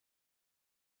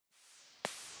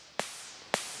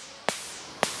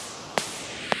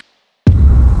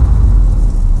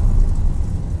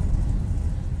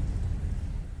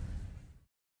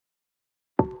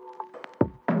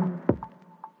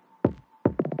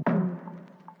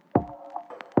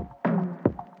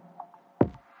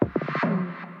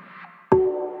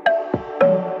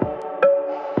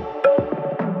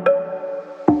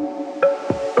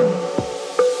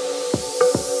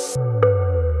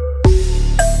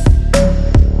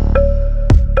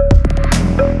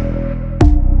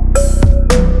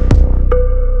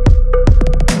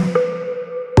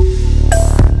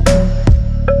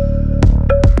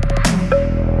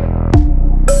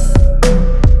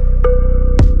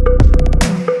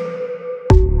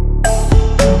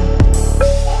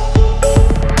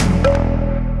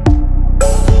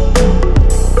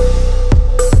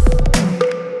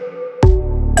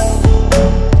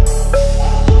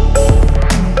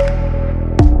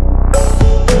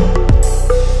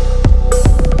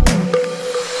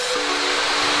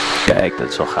Kijk, dat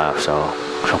is wel gaaf zo.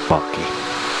 Zo'n pakkie.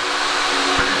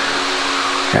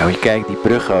 Ja, hoe je kijkt die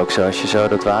brug ook zo, als je zo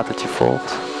dat watertje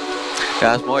volgt.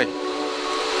 Ja, dat is mooi.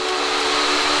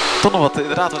 Toch nog wat,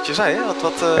 inderdaad wat je zei, hè?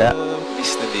 Wat ja.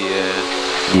 mist in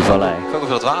die vallei. Ook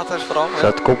veel het water vooral. Zo,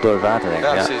 het komt door het water, denk ik.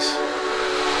 Ja, ja, precies.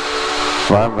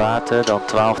 Warm water, dan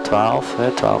 12,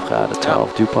 hè, 12 graden,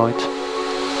 12 dewpoint.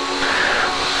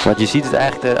 Want je ziet het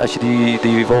eigenlijk, als je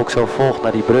die wolk zo volgt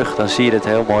naar die brug, dan zie je het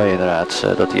heel mooi inderdaad.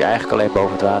 Dat hij eigenlijk alleen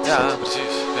boven het water zit. Ja, precies.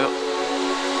 Ja.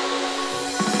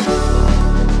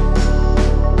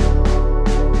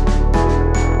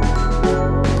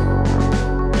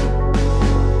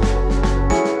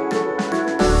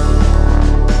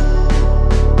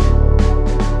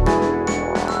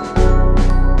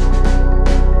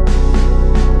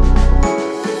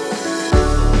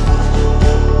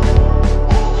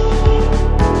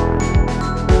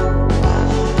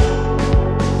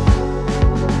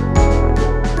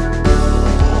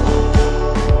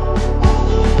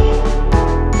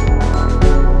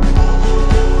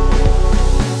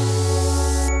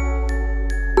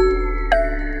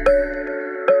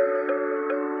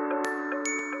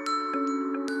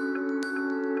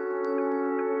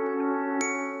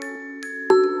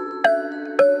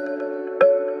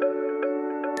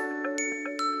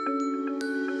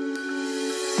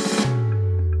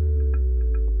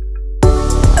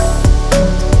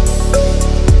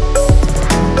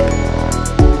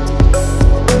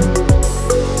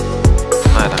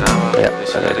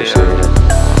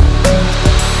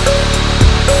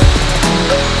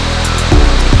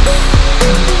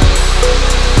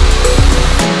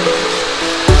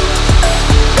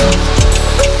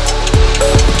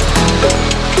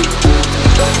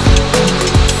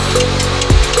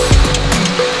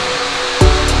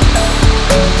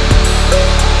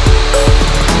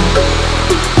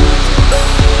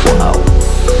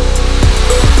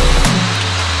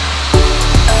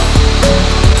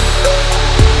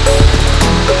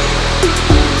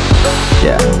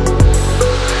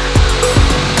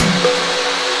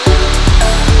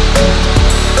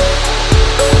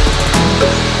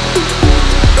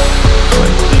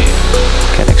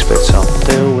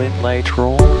 later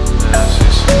on. Ja,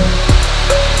 precies.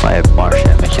 Maar je hebt marge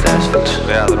met je 1000 voet.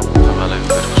 Ja, daarom gaan we wel even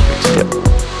verder gespeeld.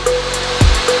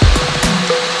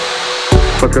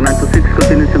 Porto 926,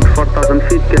 continues into 4000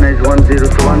 feet, Canage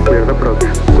 1021, clear the approach.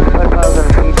 4000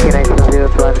 feet, Canage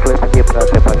 1021, clear the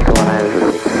approach, Porto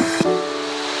 926.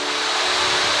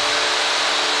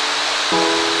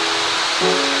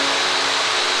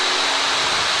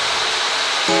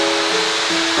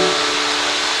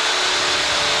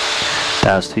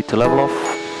 Feet to level off.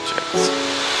 Checked.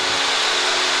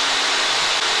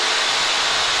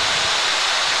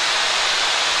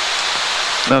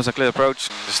 Nou is een clear approach,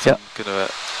 dus dan kunnen we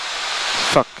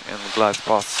fuck en glide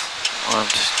path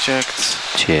arms checked.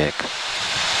 Check.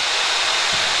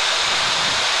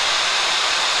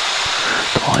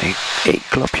 Mooi, één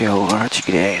klapje hoger,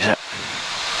 hartstikke deze.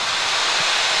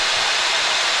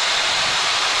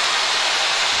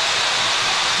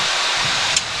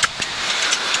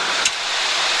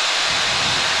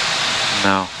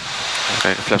 Nou, even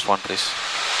kijken, flash 1 please.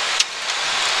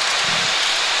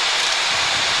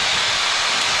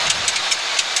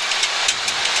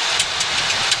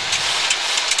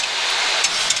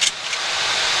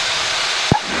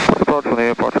 Report from the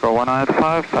airport, Portugal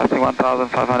 195, passing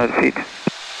 1,500 feet.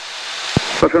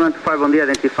 Porto 95 on the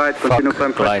identified, continue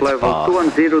climb flight level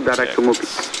 210, direct to Mupi.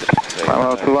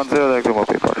 Level 210, direct to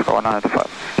Mupi, Portugal 195.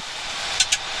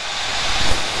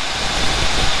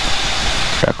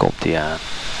 Daar komt hij aan.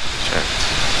 Checked.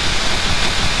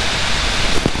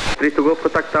 3 to go,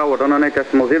 contact tower,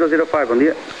 118.005 on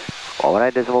the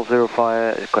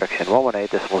 118.005, correction,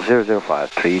 118.005,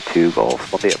 3 to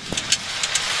golf, on the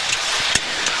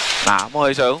Nou,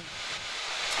 mooi zo.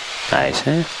 Nice,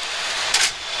 hè?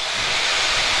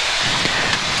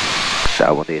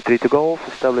 Zo, on the 3 to golf,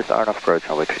 established RNAV approach,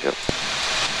 runway 30.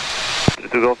 3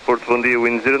 to golf, port 1D,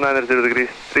 wind 090 degrees,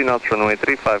 3 knots, runway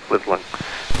 35, clear line.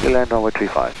 You land runway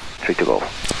 35, 3 to golf.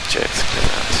 Checked.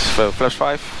 So, flash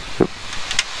 5. Yep.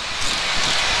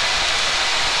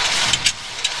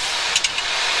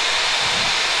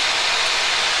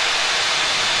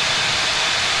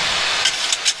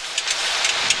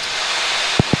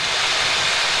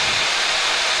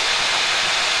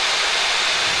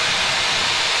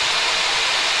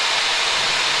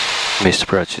 Missed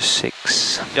approach is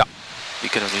 6. Ja, die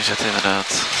kunnen we nu zetten inderdaad.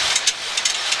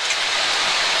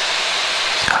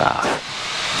 Gaaf.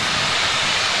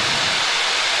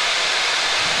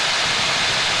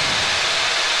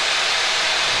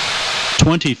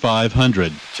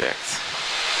 $2,500. Checked.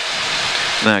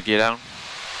 Nou, gear down.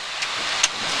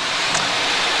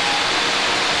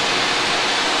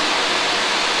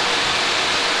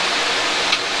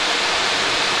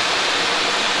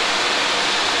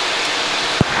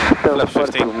 Flaps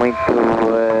 15. Muito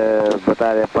boa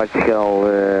tarde, Portugal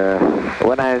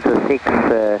 196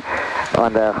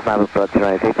 on the Runway approach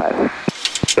 185.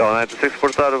 So 196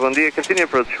 Porto, bom dia, continue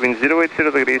approach, wind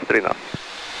 080 degrees, 3 knots.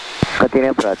 Continue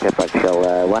approach, Portugal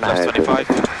Flaps 196.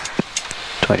 25.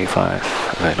 25,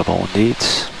 available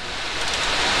indeed.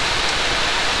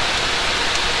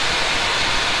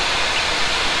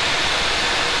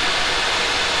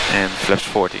 En flaps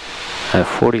 40.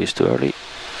 40 is too early.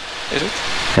 Is het?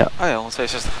 Ja. Oh ja,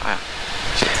 162. Ah ja.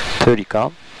 Shit. 30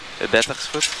 kan. 30 is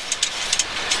goed.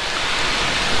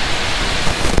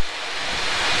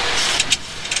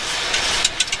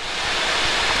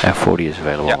 En 40 is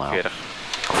available Ja, now. 40.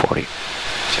 40.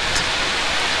 Shit.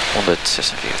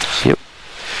 146. Yep.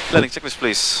 Landing checklist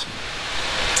please.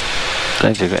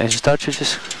 Thanks again. Engine start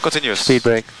switches. Continuous. Speed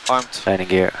brake. Armed. Landing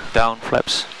gear. Down.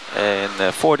 Flaps. En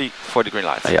 40 for the green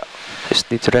light. Ja. Is het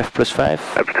niet de ref plus 5?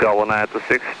 Portugal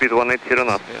 196, speed 180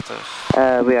 knots. 40.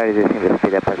 We are reducing the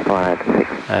speed approach 196.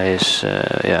 Hij is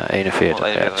ja, 41. Ja,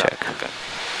 41, check. Oké.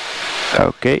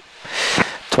 Oké.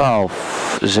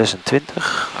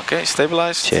 1226. Oké,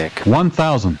 stabilized. Check.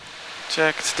 1000.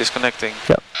 Checked. Disconnecting.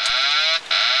 Ja.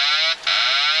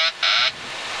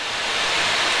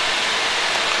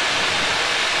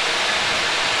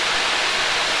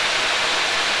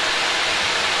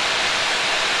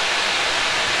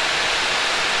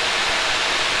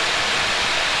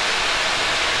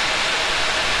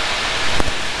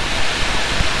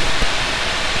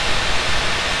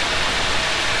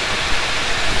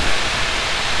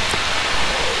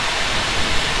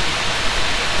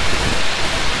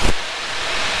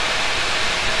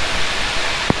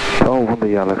 Van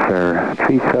de Alexander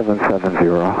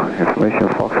 3770, information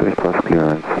Fox plus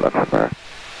clearance, Luxembourg.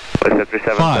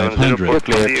 3770, Port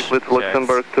Cleared. Eclipse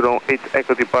Luxembourg 208,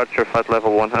 echo departure, flight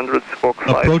level 100, squawk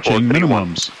 5431. Approaching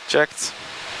minimums. Checked.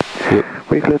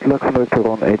 Weeklet Luxembourg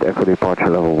 208, echo departure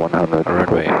level 100.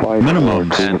 Runway.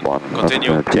 Minimums. And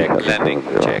continue. Check. Landing.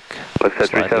 Check. Luxembourg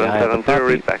Slightly higher than 3770,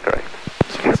 read Papi. back correct.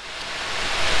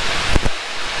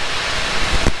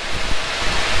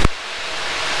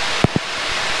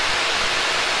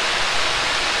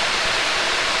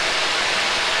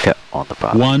 Ja, on the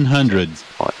path. 100.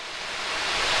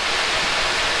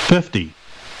 50.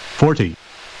 40.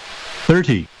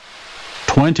 30.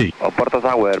 20. Porto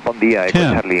Tower, bom dia, Echo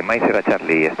 10. Charlie, Mike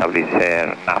Charlie, establish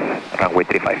NAV, runway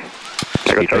 35.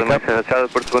 Echo Charlie, Mike Charlie,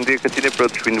 Porto, bom dia, continue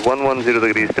approach, wind 110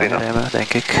 degrees, 3 knots. Remmen,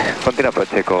 denk ik. Continue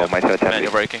approach, Echo, Mike Charlie.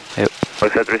 Manual braking.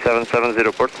 Luxembourg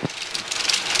 3770, Port.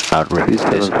 Outrift is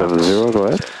 3770, go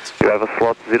ahead. You have a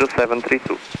slot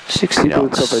 0732. 60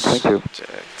 knots. Thank you.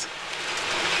 Checked.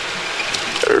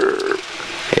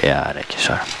 Ja, netjes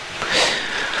hoor.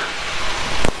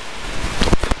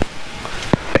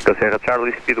 Echo Sierra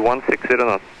Charlie, speed 160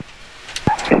 knots.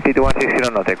 Speed 160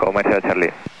 knot, Echo, Mike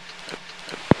Charlie.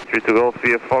 3 to Golf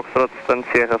via Foxtrot, stand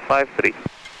Sierra 53.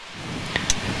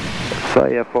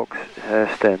 Firefox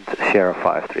stand Sierra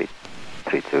 53.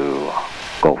 3 to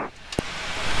Golf.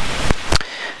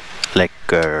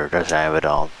 Lekker, daar zijn we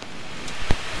dan.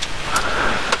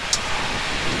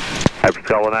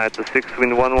 Portugal 196,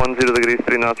 wind 110 degrees,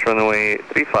 3 knots, runway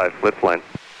 35, left line.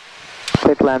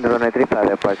 Quick land, runway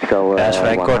 35, Portugal. Ja, is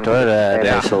vrij kort hoor. Ja,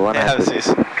 precies.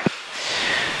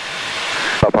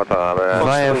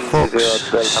 Firefox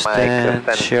stand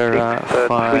Sierra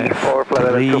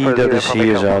 53. Dat is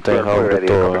hier zo tegenover de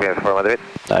toren.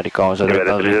 Nou, die komen zo direct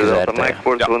aan de linkerzijde tegen.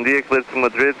 Port, bom dia, cleared to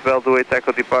Madrid, Val do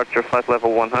Echo departure, flight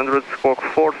level 100, squawk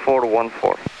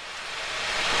 4414.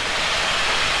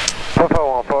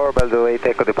 4414, Beldo 8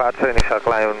 Echo departure, initial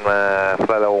climb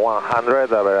flight level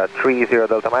 100, over 30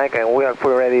 Delta Mike, and we are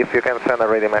fully ready. If you can send a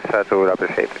ready message, we would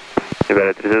appreciate it. You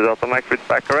better 30 Delta Mike, read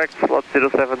back correct, slot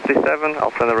 0737,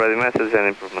 I'll send a ready message and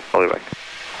improvement, call you back.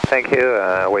 Thank you,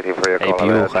 waiting for your call.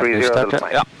 APU gaat nu 30 Delta starten.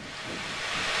 Mike. Ja.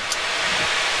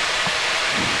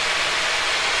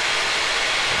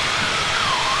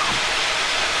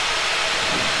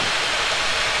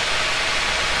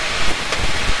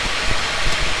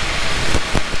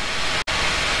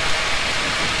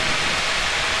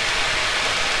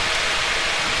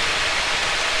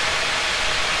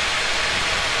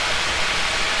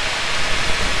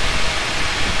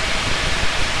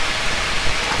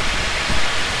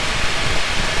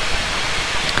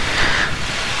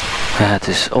 Ja, het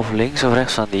is of links of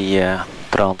rechts van die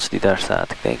trans die daar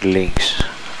staat. Ik denk links. Ik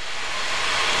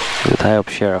denk dat hij op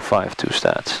Sierra 52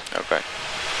 staat. Oké.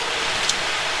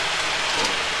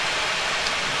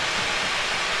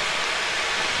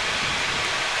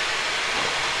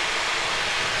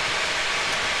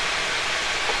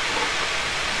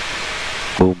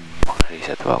 Boom. Die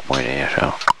zetten we ook mooi neer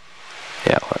zo.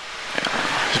 Ja hoor. Ja,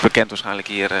 bekend waarschijnlijk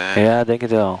hier. Ja, denk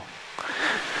het wel.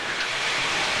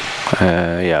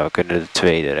 Ja, we kunnen de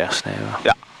tweede rechts nemen.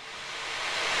 Ja.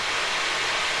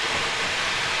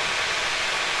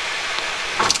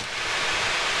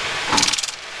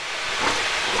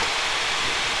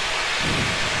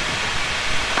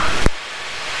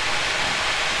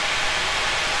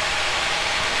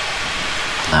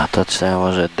 Nou, touchdown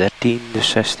was het 13, dus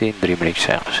 16. 3 minuutjes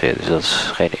zijn gepasseerd, dus dat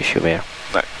is geen issue meer.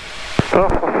 Nee.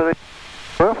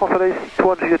 Français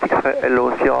 206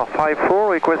 LO Sierra 54,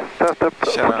 request startup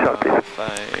Sierra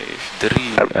 5-3.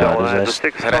 Ja, dus de is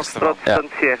 6 restaurant. Foxtrot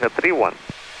Sierra 3-1.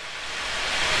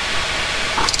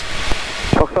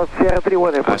 Foxtrot Sierra 3-1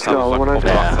 in Hij staat Portugal, vlak op de 100.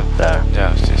 ja, wachten. daar. Ja,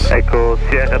 precies. Echo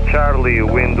Sierra Charlie,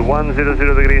 wind 100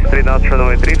 degrees, 3 knots,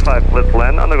 runway 35, let's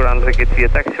land on the ground, exit via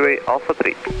taxiway Alpha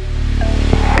 3.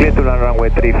 Clear to land runway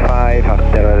 35,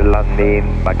 after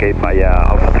landing, vacate via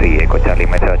Alpha 3, Echo Charlie,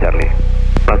 Metro Charlie.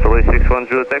 Runway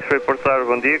 610, taxiway Porto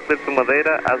Bom Dia, clear to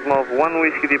Madeira, Asimov 1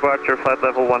 Whiskey departure, flight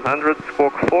level 100,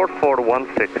 squawk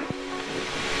 4416.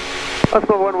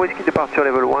 Asimov 1 Whiskey departure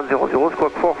level 100,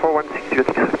 squawk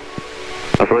 4416,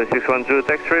 Runway 610,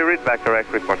 taxiway, read back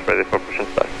correct, reports ready for push and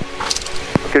start.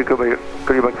 Okay,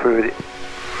 call you back for ready.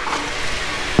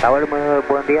 Tower,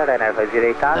 bom dia, Liner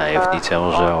 508 Nee, je hoeft niet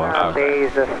helemaal zo hoor.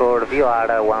 Base for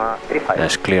VR 135. Dat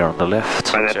is clear on the left.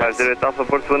 Runway 508 Alpha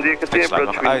Porto Bom Dia, continue sluit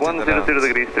approach nog wind uit, 100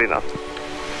 degrees, 3 knots.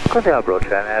 Continue approach,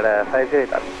 Liner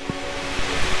 508.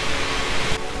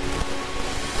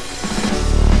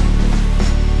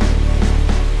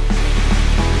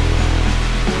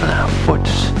 Nou, Port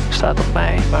staat op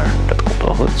mij, maar dat komt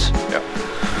wel goed. Ja.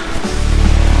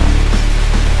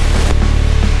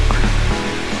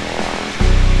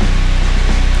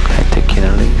 Een tikje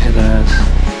naar links inderdaad.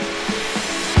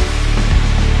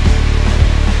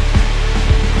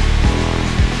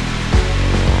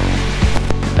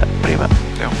 Ja, prima.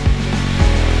 Ja.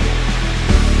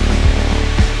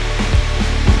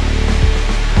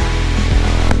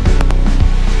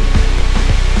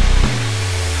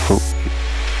 Oeh.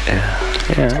 Ja.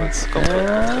 Ja. Goed, komt goed, komt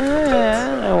goed. Ja,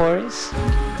 no worries.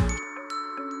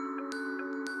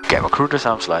 Camera crew, de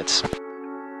sound slides.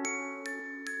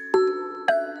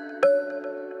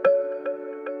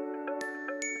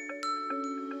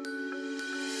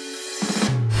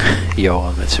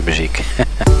 Johan met zijn muziek.